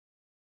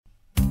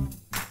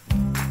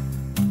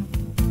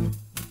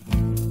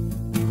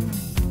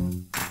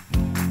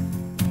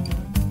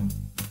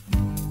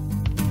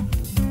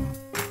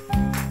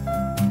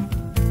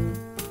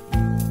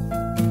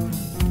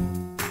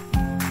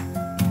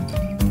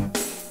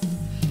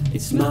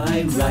It's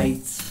my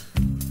right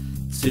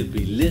to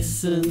be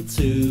listened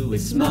to.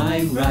 It's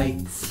my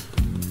right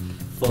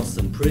for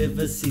some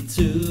privacy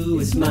too.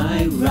 It's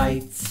my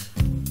right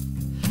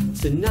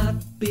to not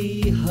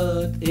be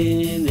hurt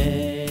in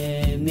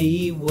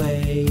any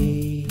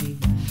way.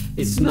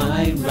 It's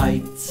my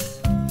right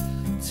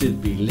to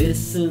be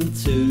listened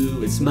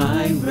to. It's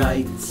my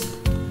right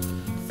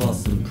for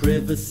some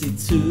privacy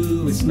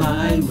too. It's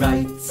my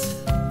right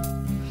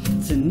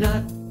to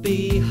not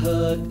be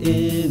hurt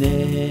in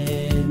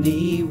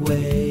any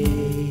way.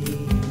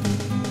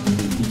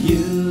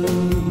 You,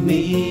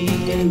 me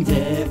and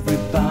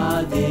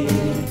everybody.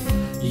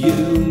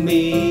 You,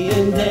 me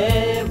and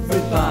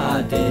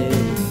everybody.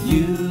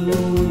 You,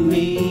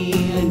 me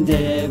and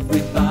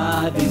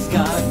everybody's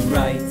got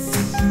rights.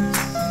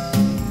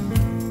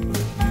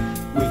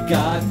 We've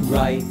got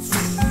rights.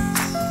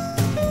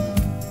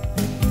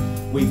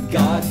 We've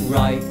got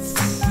rights.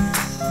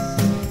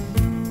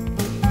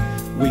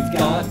 We've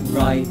got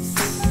rights.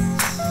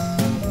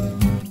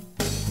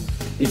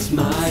 It's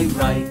my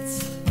right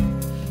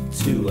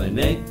to an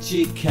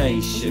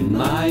education,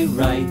 my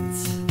right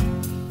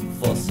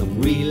for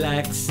some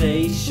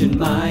relaxation,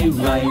 my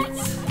right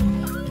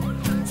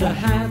to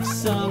have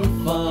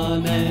some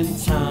fun and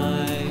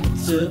time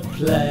to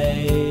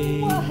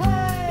play.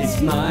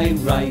 It's my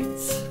right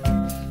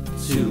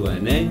to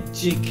an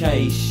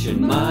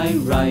education, my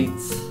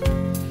right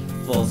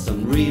for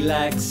some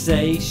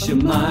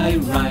relaxation, my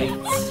right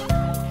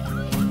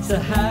to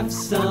have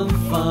some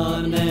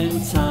fun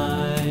and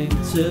time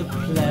to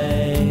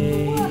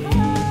play.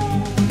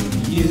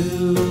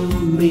 You,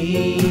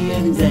 me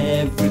and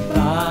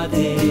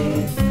everybody.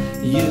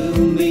 You,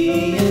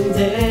 me and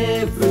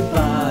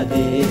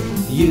everybody.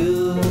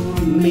 You,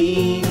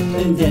 me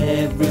and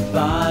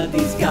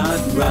everybody's got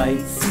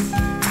rights.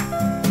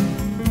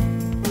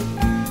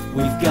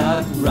 We've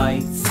got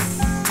rights.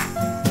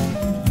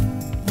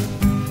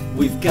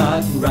 We've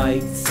got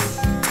rights.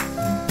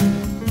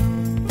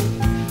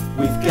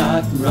 We've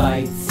got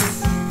rights.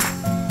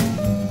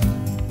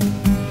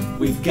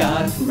 We've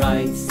got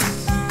rights.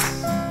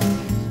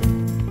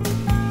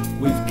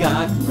 We've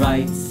got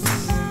rights.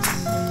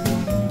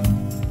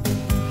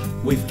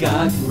 We've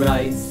got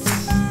rights.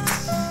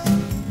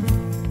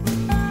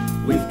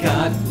 We've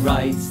got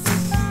rights.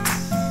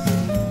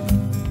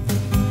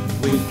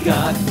 We've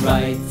got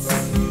rights.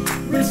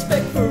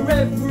 Respect for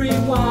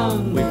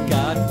everyone. We've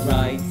got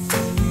rights.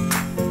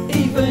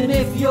 Even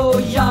if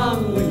you're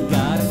young, we've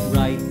got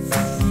rights.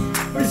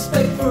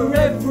 Respect for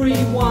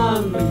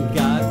everyone. We've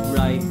got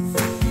rights.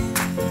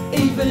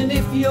 Even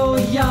if you're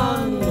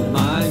young,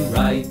 my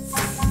rights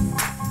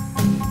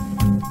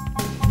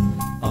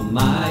are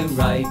my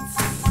rights.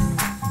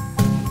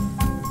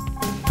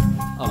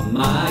 Are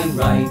my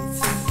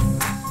rights.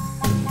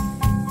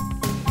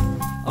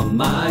 Are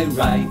my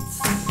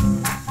rights.